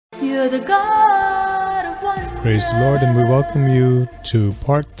You're the God of wonder. Praise the Lord, and we welcome you to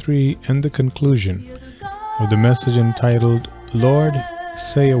part 3 and the conclusion of the message entitled, Lord,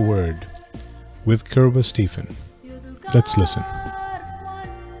 Say a Word, with Kerba Stephen. Let's listen.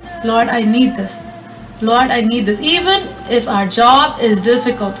 Lord, I need this. Lord, I need this. Even if our job is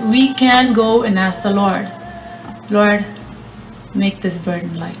difficult, we can go and ask the Lord, Lord, make this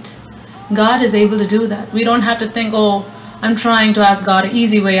burden light. God is able to do that. We don't have to think, oh, I'm trying to ask God an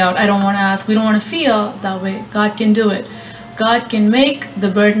easy way out. I don't want to ask. We don't want to feel that way. God can do it. God can make the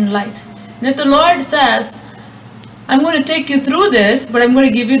burden light. And if the Lord says, I'm going to take you through this, but I'm going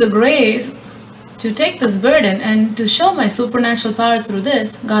to give you the grace to take this burden and to show my supernatural power through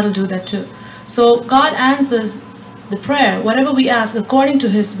this, God will do that too. So God answers the prayer, whatever we ask, according to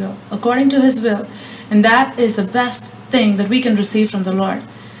His will, according to His will. And that is the best thing that we can receive from the Lord.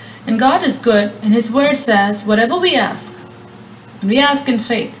 And God is good, and His word says, whatever we ask, when we ask in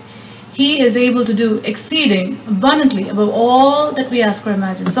faith, He is able to do exceeding abundantly above all that we ask or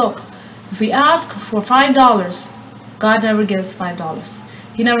imagine. So if we ask for $5, God never gives $5.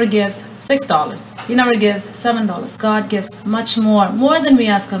 He never gives $6. He never gives $7. God gives much more than we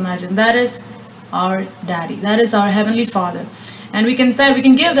ask or imagine. That is our Daddy. That is our Heavenly Father. And we can say, we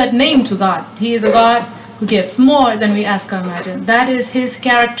can give that name to God. He is a God who gives more than we ask or imagine. That is His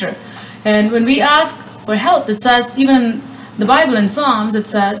character. And when we ask for help, it says, even in the Bible in Psalms, it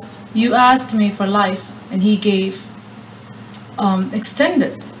says, you asked me for life, and He gave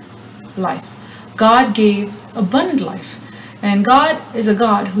extended life. God gave abundant life. And God is a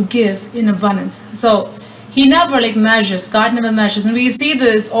God who gives in abundance. So He never measures. God never measures. And we see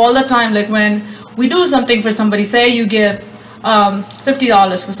this all the time, like when we do something for somebody, say you give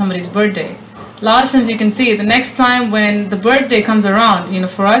 $50 for somebody's birthday. A lot of times you can see the next time when the birthday comes around,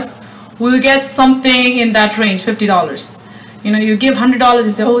 for us, we'll get something in that range, $50. You give $100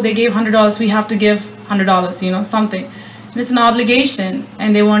 and say, oh, they gave $100, we have to give $100, something. And it's an obligation,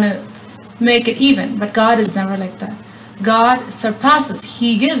 and they want to make it even. But God is never like that. God surpasses.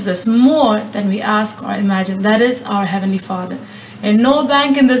 He gives us more than we ask or imagine. That is our Heavenly Father. And no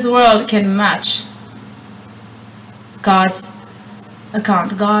bank in this world can match God's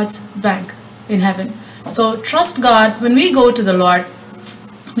account, God's bank in heaven. So trust God. When we go to the Lord,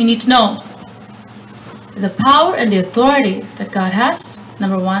 we need to know the power and the authority that God has,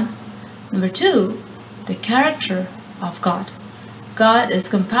 number one. Number two, the character of God. God is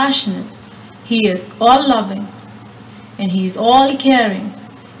compassionate. He is all loving. And He's all caring,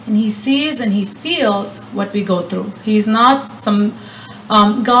 and He sees and He feels what we go through. He's not some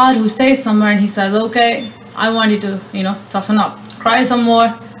God who stays somewhere and He says, okay, I want you to, toughen up. Cry some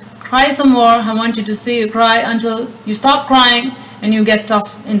more. Cry some more. I want you to see you cry until you stop crying and you get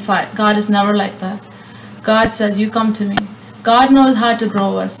tough inside. God is never like that. God says, you come to me. God knows how to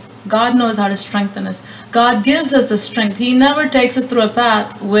grow us. God knows how to strengthen us. God gives us the strength. He never takes us through a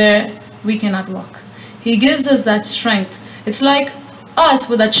path where we cannot walk. He gives us that strength. It's like us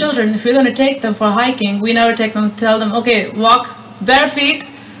with our children. If we're going to take them for hiking, we never tell them, okay, walk bare feet,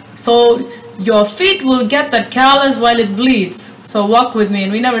 so your feet will get that callus while it bleeds. So walk with me.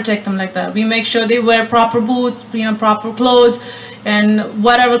 And we never take them like that. We make sure they wear proper boots, proper clothes, and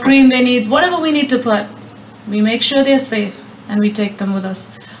whatever cream they need, whatever we need to put. We make sure they're safe, and we take them with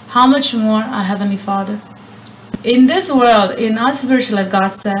us. How much more our Heavenly Father? In this world, in our spiritual life,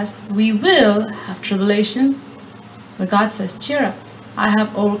 God says, we will have tribulation. But God says, cheer up. I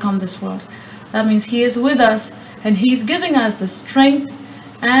have overcome this world. That means He is with us, and He's giving us the strength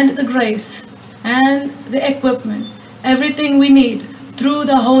and the grace and the equipment, everything we need through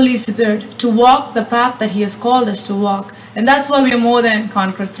the Holy Spirit to walk the path that He has called us to walk. And that's why we are more than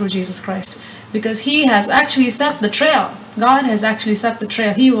conquerors through Jesus Christ. Because He has actually set the trail. God has actually set the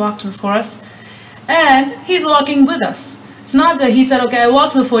trail. He walked before us. And He's walking with us. It's not that He said, okay, I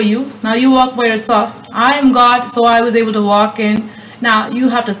walked before you, now you walk by yourself. I am God, so I was able to walk in. Now you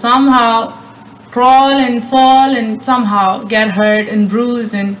have to somehow crawl and fall and somehow get hurt and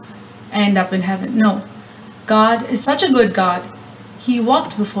bruised and end up in heaven. No. God is such a good God. He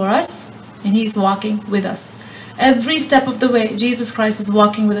walked before us, and He's walking with us. Every step of the way, Jesus Christ is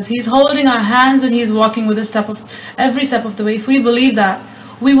walking with us. He's holding our hands, and He's walking with us every step of the way. If we believe that,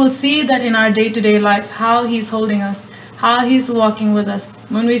 we will see that in our day-to-day life, how He's holding us, how He's walking with us.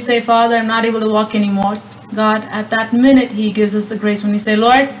 When we say, Father, I'm not able to walk anymore, God, at that minute, He gives us the grace. When we say,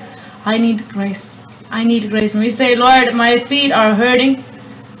 Lord, I need grace. I need grace. When we say, Lord, my feet are hurting,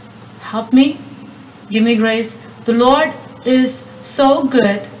 help me, give me grace. The Lord is so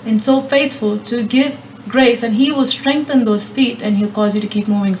good and so faithful to give grace, and He will strengthen those feet, and He'll cause you to keep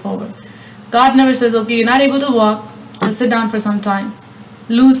moving forward. God never says, okay, you're not able to walk, just sit down for some time.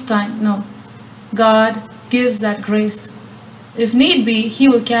 lose time. No. God gives that grace. If need be, He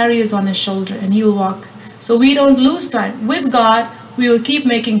will carry us on His shoulder and He will walk. So we don't lose time. With God, we will keep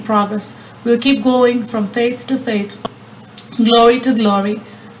making progress. We will keep going from faith to faith, glory to glory,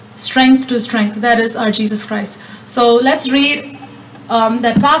 strength to strength. That is our Jesus Christ. So let's read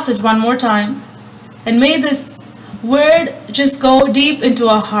that passage one more time. And may this word just go deep into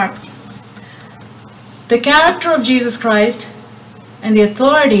our heart. The character of Jesus Christ and the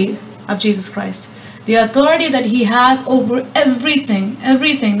authority of Jesus Christ. The authority that He has over everything.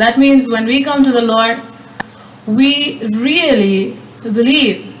 Everything. That means when we come to the Lord, we really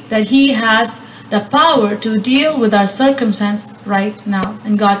believe that He has the power to deal with our circumstance right now.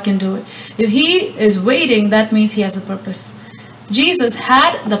 And God can do it. If He is waiting, that means He has a purpose. Jesus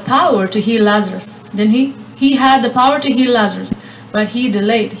had the power to heal Lazarus, didn't He? He had the power to heal Lazarus, but He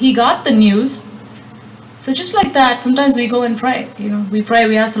delayed. He got the news. So just like that, sometimes we go and pray. We pray,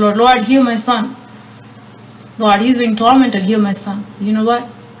 we ask the Lord, Lord, heal my son. Lord, he's being tormented, heal my son. You know what?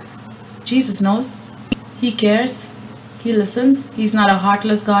 Jesus knows. He cares. He listens. He's not a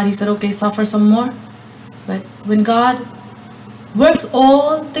heartless God. He said, okay, suffer some more. But when God works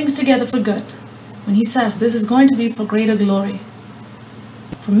all things together for good, when He says this is going to be for greater glory,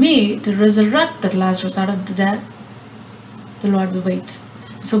 for me to resurrect that Lazarus out of the dead, the Lord will wait.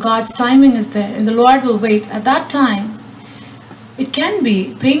 So God's timing is there, and the Lord will wait. At that time, it can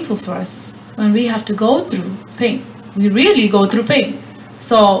be painful for us when we have to go through pain. We really go through pain.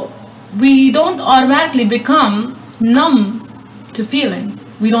 So we don't automatically become numb to feelings.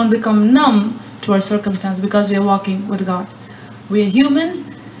 We don't become numb to our circumstance because we are walking with God. We are humans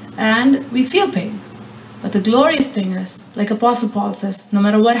and we feel pain. But the glorious thing is, like Apostle Paul says, no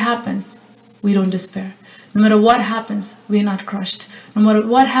matter what happens, we don't despair. No matter what happens, we are not crushed. No matter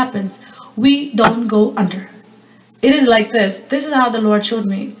what happens, we don't go under. It is like this. This is how the Lord showed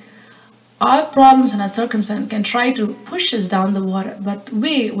me. Our problems and our circumstance can try to push us down the water, but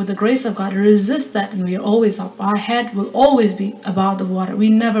we, with the grace of God, resist that and we are always up. Our head will always be above the water. We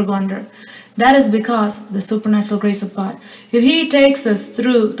never go under. That is because the supernatural grace of God. If He takes us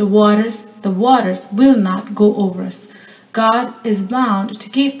through the waters will not go over us. God is bound to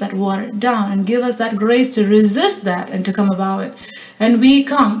keep that water down and give us that grace to resist that and to come above it. And we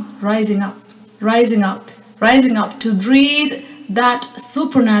come rising up to breathe that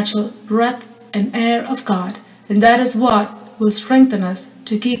supernatural breath and air of God. And that is what will strengthen us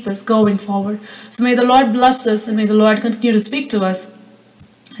to keep us going forward. So may the Lord bless us and may the Lord continue to speak to us.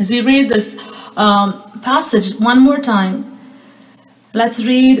 As we read this passage one more time, let's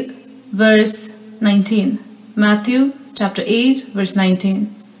read verse 19. Matthew chapter 8, verse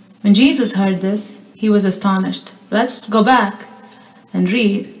 19. When Jesus heard this, He was astonished. Let's go back and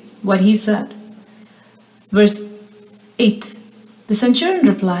read what He said. Verse 8. The centurion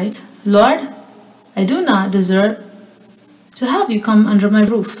replied, Lord, I do not deserve to have you come under my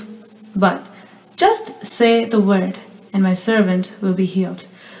roof, but just say the word, and my servant will be healed.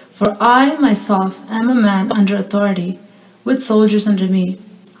 For I myself am a man under authority, with soldiers under me.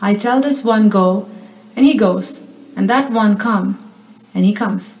 I tell this one, go, and he goes, and that one, come, and he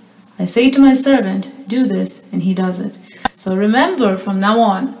comes. I say to my servant, do this, and he does it. So remember from now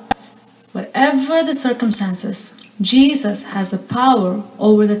on, whatever the circumstances, Jesus has the power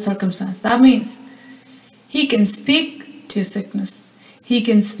over that circumstance. That means He can speak to your sickness. He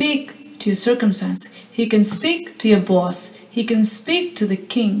can speak to your circumstance. He can speak to your boss. He can speak to the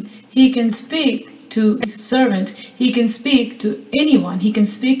king. He can speak to a servant. He can speak to anyone. He can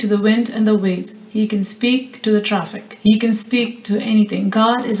speak to the wind and the wave. He can speak to the traffic. He can speak to anything.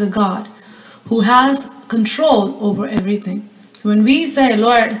 God is a God who has control over everything. So when we say,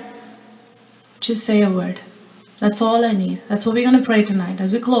 Lord, just say a word. That's all I need. That's what we're going to pray tonight.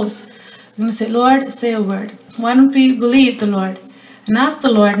 As we close, we're going to say, Lord, say a word. Why don't we believe the Lord and ask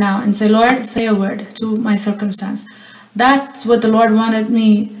the Lord now and say, Lord, say a word to my circumstance. That's what the Lord wanted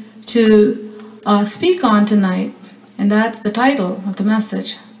me to speak on tonight. And that's the title of the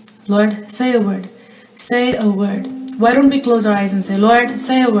message. Lord, say a word. Say a word. Why don't we close our eyes and say, Lord,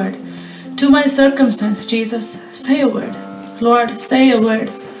 say a word. To my circumstance, Jesus, say a word. Lord, say a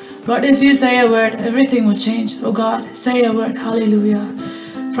word. Lord, if you say a word, everything will change. Oh God, say a word. Hallelujah.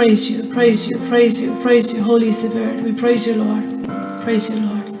 Praise you, praise you, praise you, praise you, Holy Spirit. We praise you, Lord. Praise you,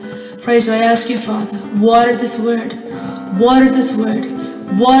 Lord. Praise you. I ask you, Father, water this word. Water this word.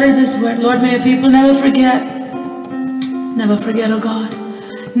 Water this word. Lord, may your people never forget. Never forget, oh God.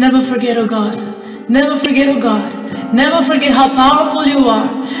 Never forget, oh God. Never forget, oh God. Never forget how powerful you are.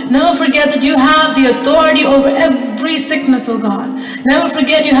 Never forget that you have the authority over every sickness, oh God. Never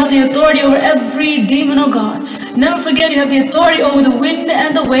forget you have the authority over every demon, oh God. Never forget you have the authority over the wind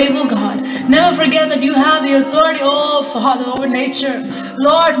and the wave, oh God. Never forget that you have the authority, oh Father, over nature.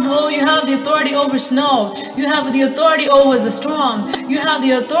 Lord, oh, you have the authority over snow. You have the authority over the storm. You have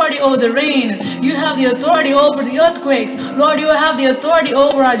the authority over the rain. You have the authority over the earthquakes. Lord, you have the authority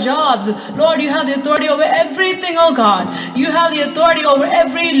over our jobs. Lord, you have the authority over everything, oh God. You have the authority over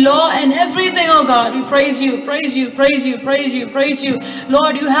every law and everything, oh God. We praise you, praise you, praise you, praise you, praise you.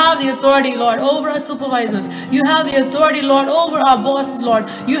 Lord, you have the authority, Lord, over our supervisors. You have the authority, Lord, over our bosses, Lord.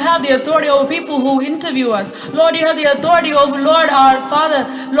 You have the authority over people who interview us. Lord, you have the authority over, Lord, our Father,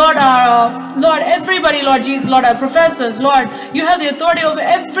 Lord, our, Lord, everybody, Lord Jesus, Lord, our professors, Lord. You have the authority over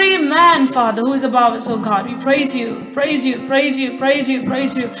every man, Father, who is above us, oh God. We praise you, praise you, praise you, praise you,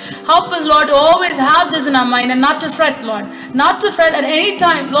 praise you. Help us, Lord, to always have this in our mind and not to fret, Lord. Not to fret at any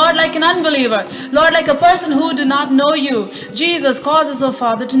time, Lord, like an unbeliever. Lord, like a person who do not know you. Jesus, cause us, oh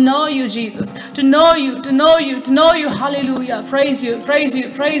Father, to know you, Jesus. To know you, to know you, to know you. Hallelujah. Praise you, praise you,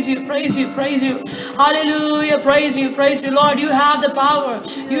 praise you, praise you, praise you. Hallelujah. Praise you, praise you. Lord, you have the power.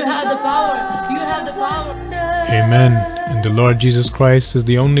 You have the power. You have the power. Amen. And the Lord Jesus Christ is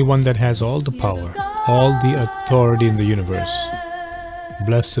the only one that has all the power, all the authority in the universe.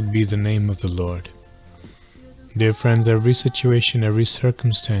 Blessed be the name of the Lord. Dear friends, every situation, every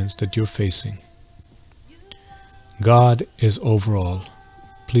circumstance that you're facing, God is over all.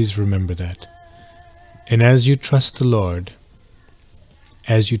 Please remember that. And as you trust the Lord,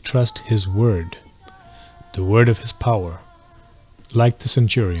 as you trust His word, the word of His power, like the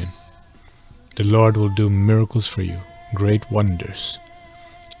centurion, the Lord will do miracles for you, great wonders.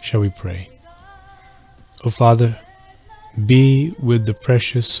 Shall we pray? O Father, be with the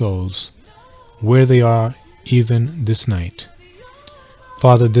precious souls where they are even this night.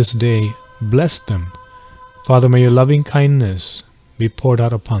 Father, this day, bless them. Father, may your loving kindness be poured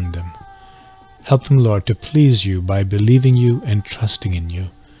out upon them. Help them, Lord, to please you by believing you and trusting in you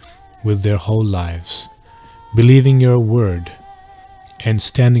with their whole lives, believing your word and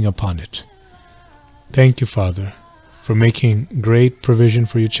standing upon it. Thank you, Father, for making great provision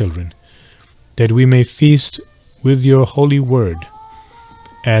for your children, that we may feast with your holy word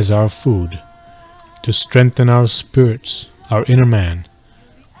as our food, to strengthen our spirits, our inner man,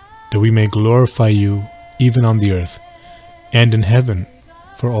 that we may glorify you even on the earth and in heaven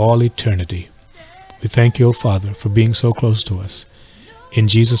for all eternity. We thank you, O Father, for being so close to us. In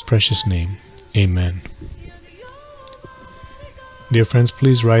Jesus' precious name, amen. Dear friends,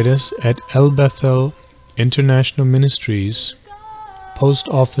 please write us at El Bethel International Ministries, Post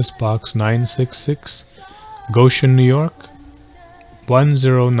Office Box 966, Goshen, New York,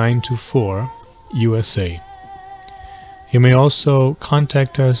 10924, USA. You may also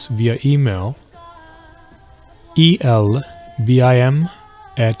contact us via email,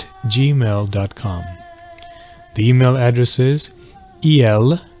 elbim@gmail.com. The email address is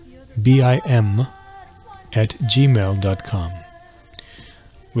elbim@gmail.com.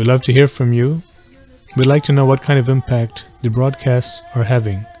 We'd love to hear from you. We'd like to know what kind of impact the broadcasts are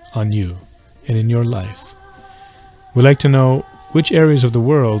having on you and in your life. We'd like to know which areas of the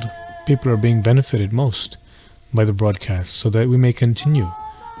world people are being benefited most by the broadcast, so that we may continue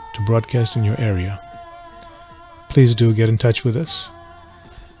to broadcast in your area. Please do get in touch with us.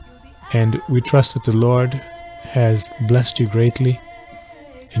 And we trust that the Lord has blessed you greatly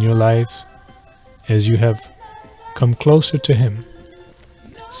in your life as you have come closer to Him,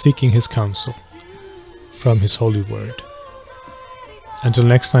 seeking His counsel from His holy word. Until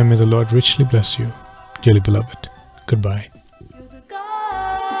next time, may the Lord richly bless you, dearly beloved. Goodbye. You're the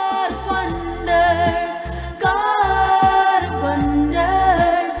God of wonders, God of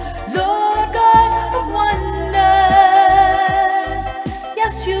wonders, Lord God of wonders.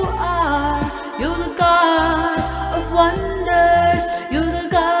 Yes, you are. You're the God of wonders. You're the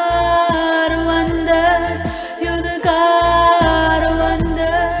God of wonders. You're the God of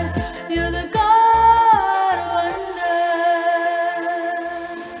wonders. You're the God of wonders.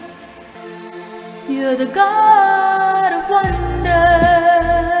 You're the God of wonders.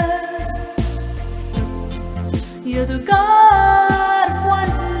 You're the God of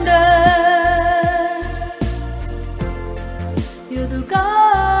wonders. You're the God.